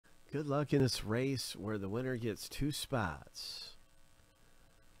Good luck in this race where the winner gets 2 spots.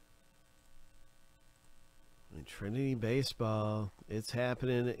 In Trinity Baseball, it's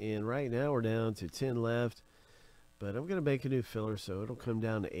happening, and right now we're down to 10 left. But I'm going to make a new filler, so it'll come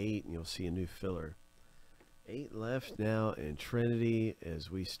down to 8, and you'll see a new filler. 8 left now in Trinity as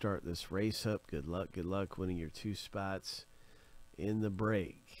we start this race up. Good luck winning your 2 spots in the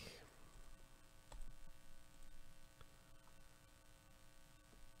break.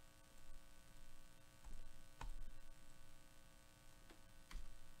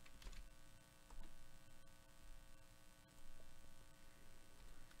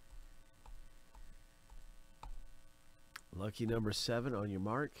 Lucky number 7 on your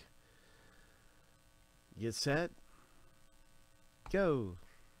mark. Get set. Go.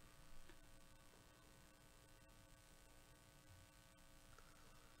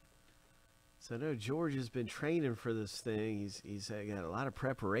 So I know George has been training for this thing. He's got a lot of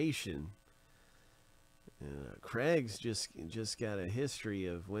preparation. Craig's just got a history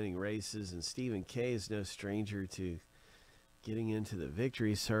of winning races, and Stephen K is no stranger to getting into the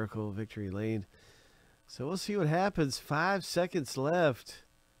victory circle, victory lane. So we'll see what happens. 5 seconds left.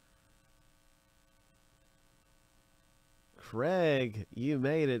 Craig, you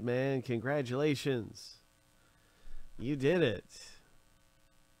made it, man. Congratulations. You did it.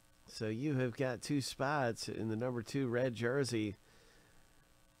 So you have got 2 spots in the number 2 red jersey.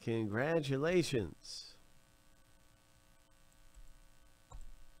 Congratulations.